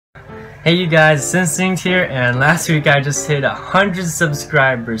Hey you guys, Instinct here, and last week I just hit 100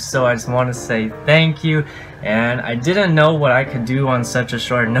 subscribers, so I just want to say thank you. And I didn't know what I could do on such a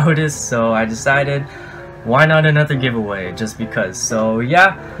short notice, so I decided why not another giveaway, just because. So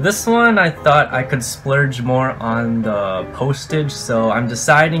yeah, this one I thought I could splurge more on the postage, so I'm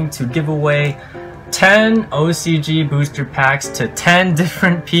deciding to give away 10 OCG booster packs to 10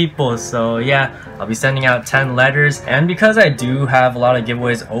 different people. So yeah, I'll be sending out 10 letters, and because I do have a lot of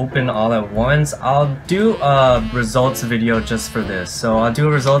giveaways open all at once, I'll do a results video just for this. So I'll do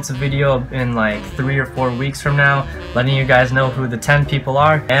a results video in like 3 or 4 weeks from now, letting you guys know who the 10 people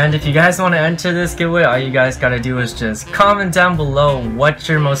are. And if you guys want to enter this giveaway, all you guys gotta do is just comment down below what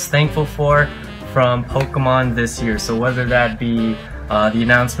you're most thankful for from Pokemon this year. So whether that be the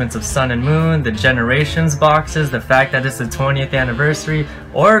announcements of Sun and Moon, the Generations boxes, the fact that it's the 20th anniversary,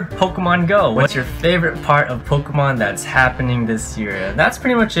 or Pokemon Go. What's your favorite part of Pokemon that's happening this year? And that's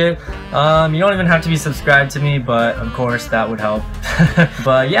pretty much it. You don't even have to be subscribed to me, but of course that would help.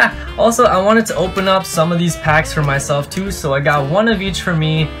 But yeah, also I wanted to open up some of these packs for myself too, so I got one of each for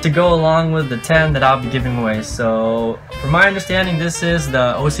me to go along with the 10 that I'll be giving away. So from my understanding, this is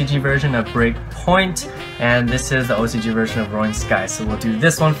the OCG version of Breakpoint, and this is the OCG version of Roaring Sky. So we'll do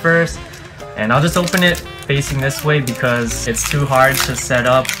this one first, and I'll just open it facing this way because it's too hard to set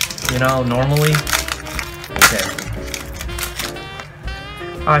up, you know, normally. Okay.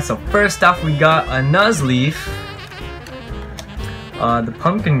 Alright, so first off we got a Nuzleaf, the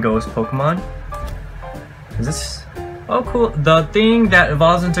Pumpkin Ghost Pokemon. Is this? Oh cool, the thing that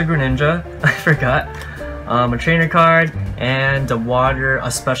evolves into Greninja. I forgot. A trainer card, and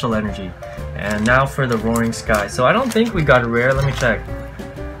a special energy. And now for the Roaring Sky. So I don't think we got a rare. Let me check.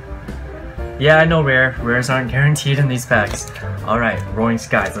 Yeah, I know rare. Rares aren't guaranteed in these packs. Alright, Roaring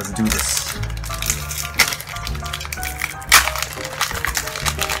Skies. Let's do this.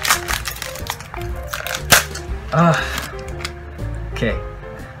 Okay.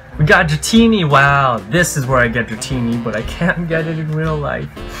 We got Dratini. Wow, this is where I get Dratini, but I can't get it in real life.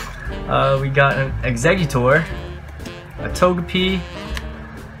 We got an Exeggutor, a Togepi,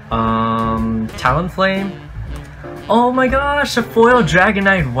 Talonflame. Oh my gosh, a foil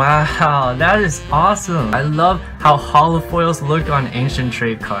Dragonite. Wow, that is awesome. I love how holofoils look on ancient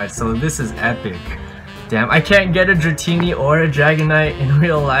trade cards, so this is epic. Damn, I can't get a Dratini or a Dragonite in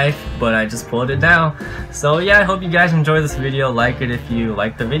real life, but I just pulled it now. So yeah, I hope you guys enjoy this video. Like it if you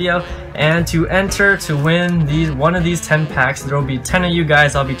like the video. And to enter to win one of these 10 packs, there will be 10 of you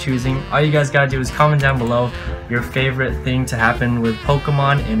guys I'll be choosing. All you guys gotta do is comment down below your favorite thing to happen with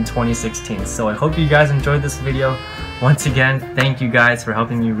Pokemon in 2016. So I hope you guys enjoyed this video. Once again, thank you guys for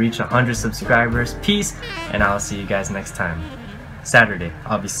helping me reach 100 subscribers. Peace, and I'll see you guys next time. Saturday.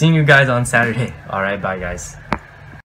 I'll be seeing you guys on Saturday. Alright, bye guys.